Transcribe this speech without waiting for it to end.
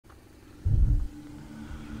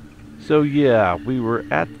So yeah, we were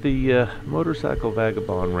at the motorcycle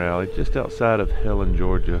Vagabond rally just outside of Helen,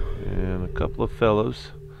 Georgia, and a couple of fellows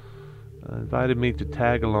invited me to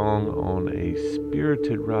tag along on a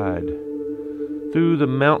spirited ride through the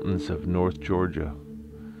mountains of North Georgia.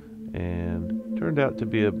 And turned out to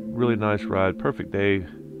be a really nice ride, perfect day,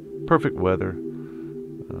 perfect weather,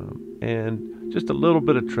 and just a little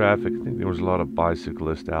bit of traffic. I think there was a lot of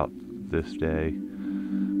bicyclists out this day.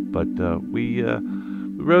 But we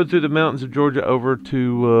rode through the mountains of Georgia over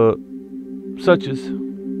to Suches,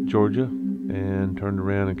 Georgia, and turned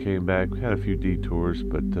around and came back. We had a few detours,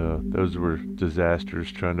 but those were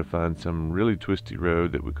disasters trying to find some really twisty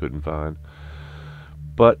road that we couldn't find.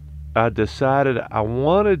 But I decided I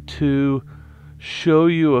wanted to show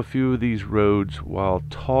you a few of these roads while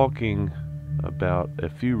talking about a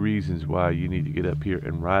few reasons why you need to get up here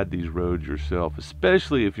and ride these roads yourself,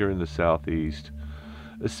 especially if you're in the southeast.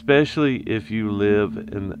 Especially if you live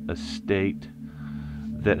in a state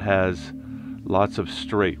that has lots of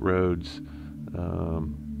straight roads,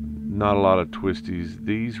 not a lot of twisties.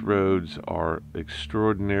 These roads are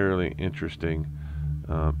extraordinarily interesting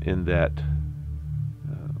in that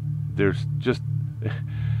there's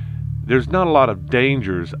not a lot of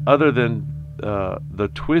dangers other than the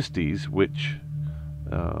twisties, which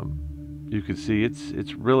you can see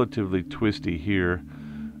it's relatively twisty here.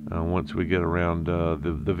 Once we get around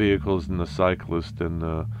the vehicles and the cyclists,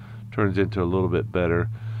 and turns into a little bit better.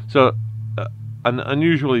 So an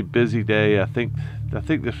unusually busy day. I think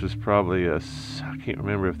this was probably I can't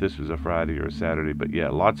remember if this was a Friday or a Saturday, but yeah,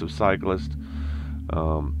 lots of cyclists.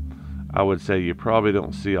 I would say you probably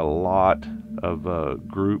don't see a lot of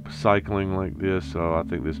group cycling like this, so I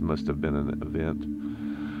think this must have been an event.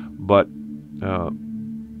 But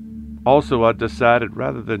also I decided,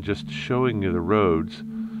 rather than just showing you the roads,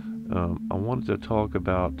 I wanted to talk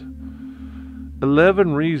about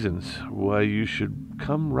 11 reasons why you should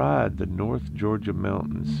come ride the North Georgia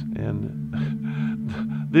mountains. And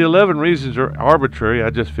the 11 reasons are arbitrary. I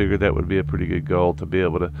just figured that would be a pretty good goal, to be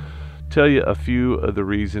able to tell you a few of the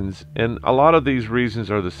reasons. And a lot of these reasons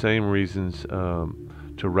are the same reasons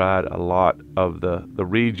to ride a lot of the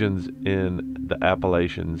regions in the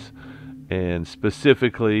Appalachians, and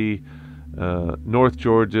specifically North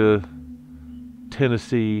Georgia,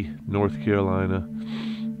 Tennessee, North Carolina.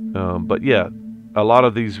 But yeah, a lot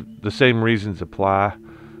of the same reasons apply,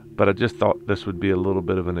 but I just thought this would be a little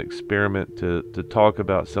bit of an experiment to talk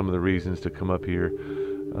about some of the reasons to come up here,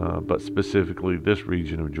 but specifically this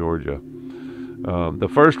region of Georgia. The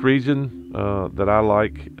first reason that I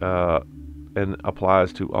like and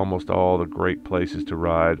applies to almost all the great places to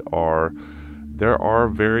ride there are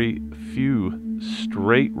very few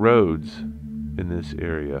straight roads in this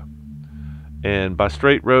area. And by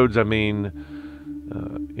straight roads, I mean,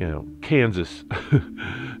 Kansas,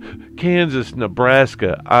 Kansas,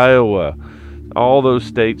 Nebraska, Iowa, all those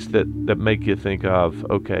states that make you think of,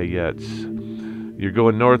 okay, yeah, you're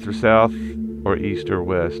going north or south or east or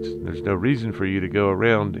west. There's no reason for you to go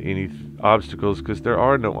around any obstacles, because there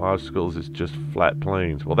are no obstacles. It's just flat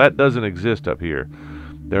plains. Well, that doesn't exist up here.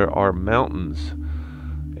 There are mountains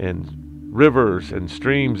and rivers and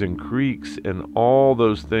streams and creeks, and all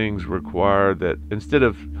those things require that instead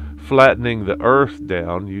of flattening the earth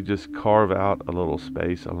down, you just carve out a little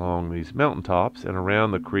space along these mountaintops and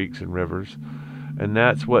around the creeks and rivers. And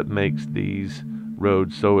that's what makes these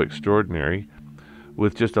roads so extraordinary.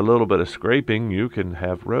 With just a little bit of scraping, you can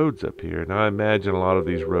have roads up here. And I imagine a lot of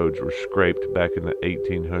these roads were scraped back in the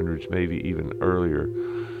 1800s, maybe even earlier.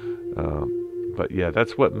 But yeah,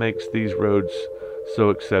 that's what makes these roads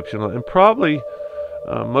so exceptional. And probably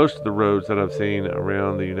most of the roads that I've seen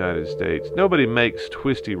around the United States, nobody makes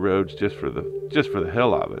twisty roads just for the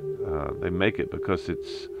hell of it. They make it because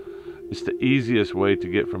it's the easiest way to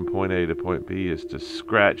get from point A to point B, is to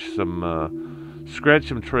scratch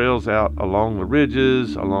some trails out along the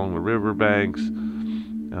ridges, along the riverbanks,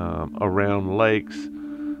 around lakes.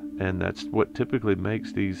 And that's what typically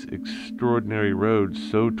makes these extraordinary roads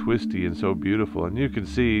so twisty and so beautiful. And you can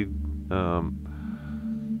see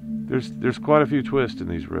there's quite a few twists in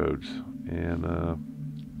these roads, and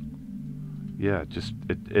yeah, just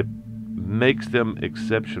it makes them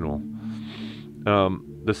exceptional.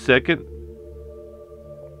 The second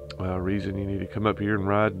reason you need to come up here and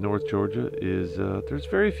ride North Georgia is there's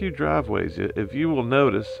very few driveways. If you will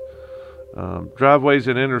notice, driveways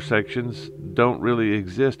and intersections don't really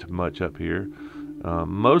exist much up here,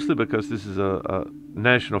 mostly because this is a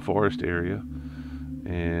national forest area,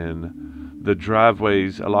 and the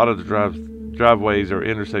driveways, a lot of the driveways or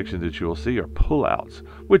intersections that you will see are pullouts,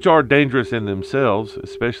 which are dangerous in themselves,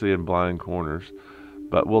 especially in blind corners.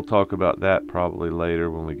 But we'll talk about that probably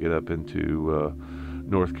later when we get up into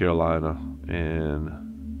North Carolina and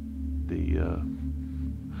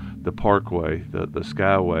the Parkway, the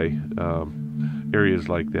Skyway, areas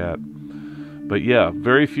like that. But yeah,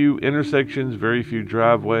 very few intersections, very few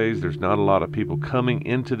driveways. There's not a lot of people coming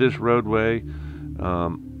into this roadway.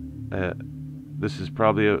 This is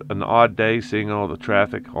probably an odd day, seeing all the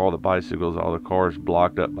traffic, all the bicycles, all the cars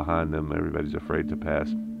blocked up behind them. Everybody's afraid to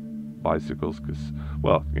pass bicycles because,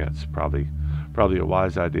 well, yeah, it's probably a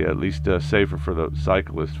wise idea, at least safer for the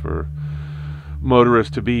cyclists, for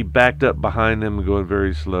motorists to be backed up behind them and going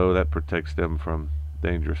very slow. That protects them from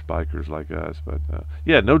dangerous bikers like us. But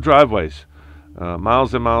yeah, no driveways.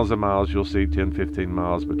 Miles and miles and miles. You'll see 10, 15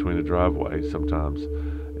 miles between the driveways sometimes,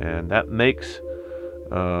 and that makes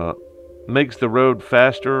the road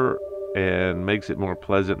faster and makes it more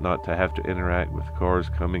pleasant not to have to interact with cars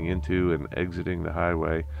coming into and exiting the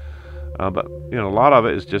highway. But you know, a lot of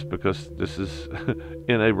it is just because this is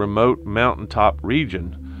in a remote mountaintop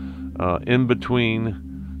region in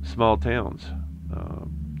between small towns.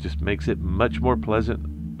 Just makes it much more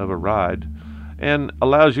pleasant of a ride, and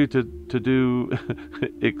allows you to do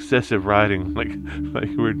excessive riding like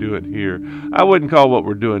we're doing here. I wouldn't call what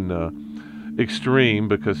we're doing extreme,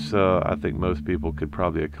 because I think most people could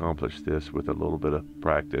probably accomplish this with a little bit of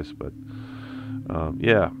practice. But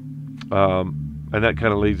yeah, and that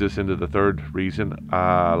kind of leads us into the third reason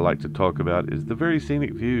I like to talk about, is the very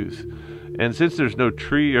scenic views. And since there's no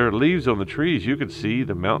tree or leaves on the trees, you can see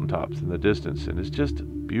the mountaintops in the distance, and it's just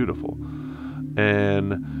beautiful.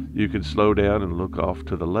 And you can slow down and look off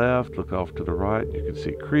to the left, look off to the right. You can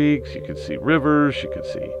see creeks, you can see rivers, you can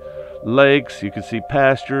see lakes, you can see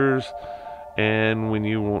pastures. And when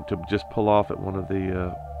you want to just pull off at one of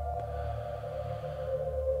the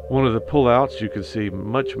pullouts, you can see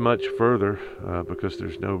much further because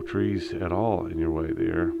there's no trees at all in your way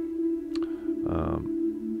there.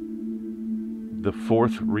 The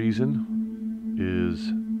fourth reason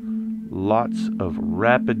is lots of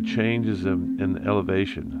rapid changes in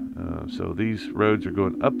elevation. So these roads are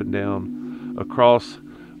going up and down across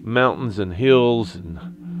mountains and hills, and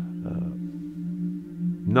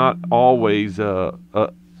not always a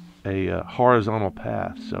horizontal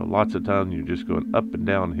path. So lots of times you're just going up and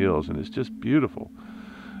down hills, and it's just beautiful.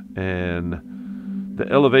 And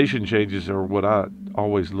the elevation changes are what I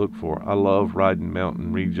always look for. I love riding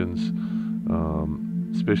mountain regions,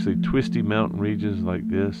 especially twisty mountain regions like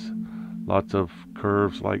this. Lots of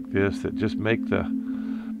curves like this that just make the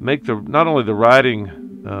not only the riding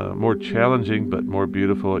more challenging, but more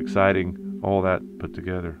beautiful, exciting, all that put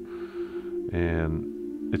together. And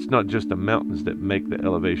it's not just the mountains that make the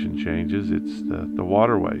elevation changes, it's the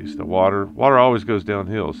waterways. The water always goes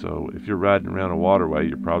downhill, so if you're riding around a waterway,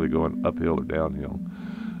 you're probably going uphill or downhill.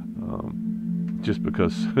 Just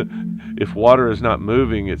because if water is not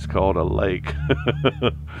moving, it's called a lake.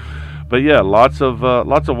 But yeah, lots of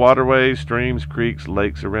waterways, streams, creeks,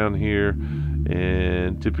 lakes around here,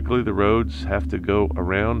 and typically the roads have to go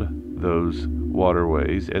around those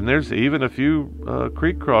waterways. And there's even a few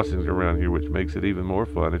creek crossings around here, which makes it even more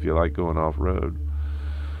fun if you like going off-road.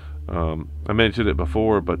 I mentioned it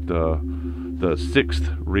before, but the sixth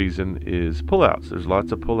reason is pullouts. There's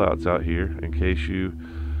lots of pullouts out here in case you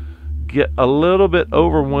get a little bit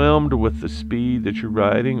overwhelmed with the speed that you're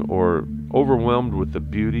riding, or overwhelmed with the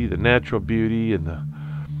beauty, the natural beauty, and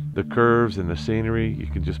the curves and the scenery. You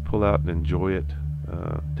can just pull out and enjoy it.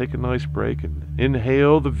 Take a nice break and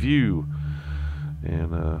inhale the view.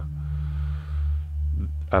 And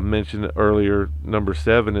I mentioned it earlier, number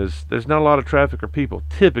 7 is there's not a lot of traffic or people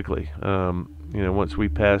typically. Once we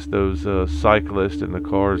pass those cyclists and the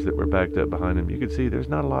cars that were backed up behind them, you can see there's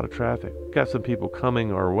not a lot of traffic. Got some people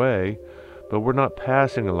coming our way, but we're not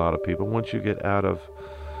passing a lot of people. Once you get out of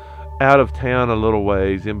town a little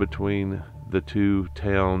ways, in between the two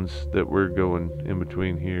towns that we're going in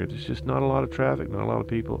between here, there's just not a lot of traffic, not a lot of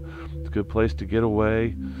people. It's a good place to get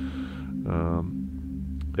away.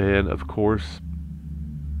 And of course,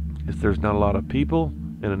 if there's not a lot of people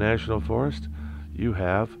in a national forest, you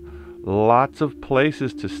have lots of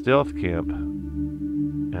places to stealth camp.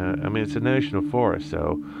 It's a national forest,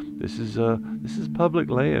 so this is public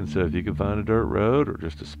land. So if you can find a dirt road or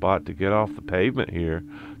just a spot to get off the pavement here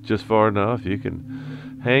just far enough, you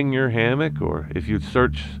can hang your hammock, or if you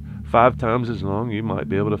search 5 times as long, you might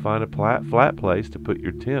be able to find a flat place to put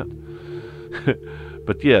your tent.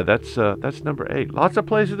 But yeah, that's number 8. Lots of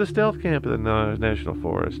places to stealth camp in the national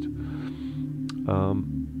forest.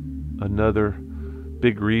 Another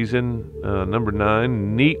big reason, number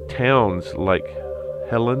 9, neat towns like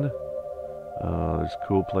Helen. There's a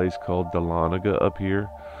cool place called Dahlonega up here,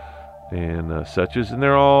 and such as, and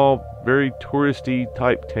they're all very touristy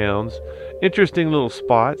type towns. Interesting little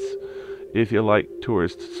spots if you like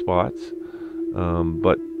tourist spots.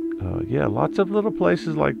 But yeah, lots of little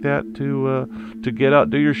places like that to get out,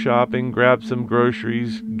 do your shopping, grab some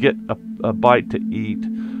groceries, get a bite to eat.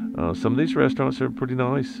 Some of these restaurants are pretty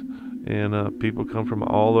nice, and people come from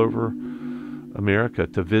all over America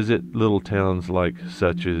to visit little towns like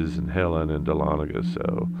Suches and Helen and Dahlonega.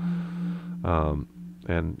 So,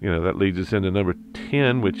 and that leads us into number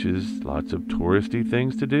 10, which is lots of touristy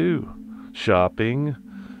things to do: shopping,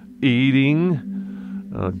 eating,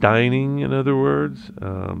 dining, in other words,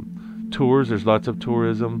 tours. There's lots of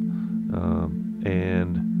tourism,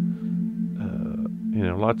 and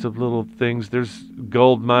lots of little things. There's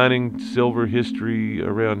gold mining, silver history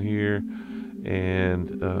around here,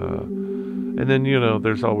 and then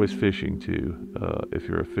there's always fishing too. If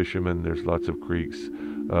you're a fisherman, there's lots of creeks.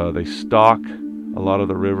 They stock a lot of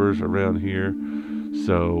the rivers around here,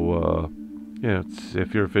 so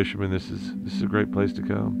if you're a fisherman, this is a great place to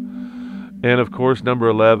come. And of course, number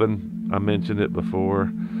 11, I mentioned it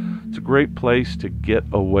before. It's a great place to get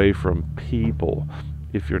away from people.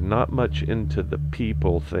 If you're not much into the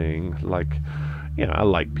people thing, like, I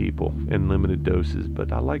like people in limited doses,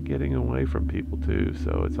 but I like getting away from people too.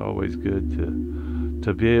 So it's always good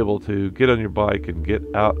to be able to get on your bike and get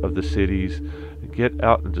out of the cities, get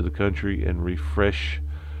out into the country and refresh,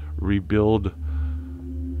 rebuild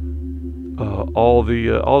all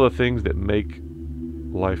the things that make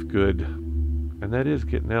life good, and that is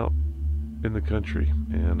getting out in the country.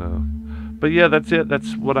 And but yeah, that's it.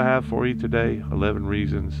 That's what I have for you today. 11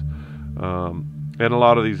 reasons, and a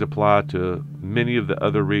lot of these apply to many of the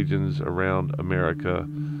other regions around America,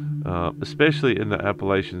 especially in the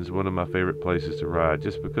Appalachians. One of my favorite places to ride,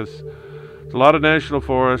 just because it's a lot of national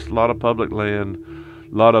forest, a lot of public land,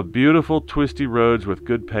 a lot of beautiful twisty roads with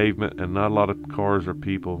good pavement, and not a lot of cars or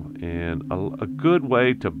people, and a good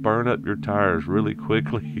way to burn up your tires really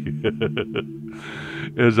quickly,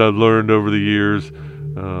 as I've learned over the years.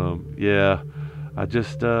 Yeah,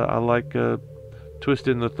 I like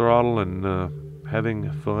twisting the throttle and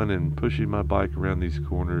having fun and pushing my bike around these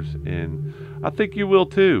corners, and I think you will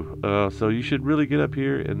too. So you should really get up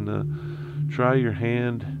here and try your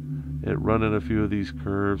hand at running a few of these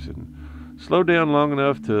curves, and slow down long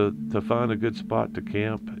enough to find a good spot to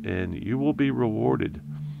camp, and you will be rewarded.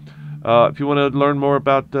 If you want to learn more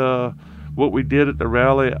about what we did at the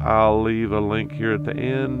rally, I'll leave a link here at the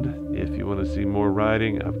end. If you want to see more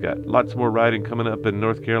riding, I've got lots more riding coming up in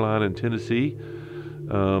North Carolina and Tennessee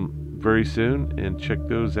very soon, and check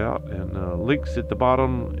those out. And links at the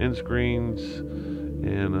bottom, end screens,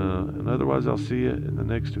 and otherwise I'll see you in the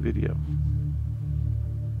next video.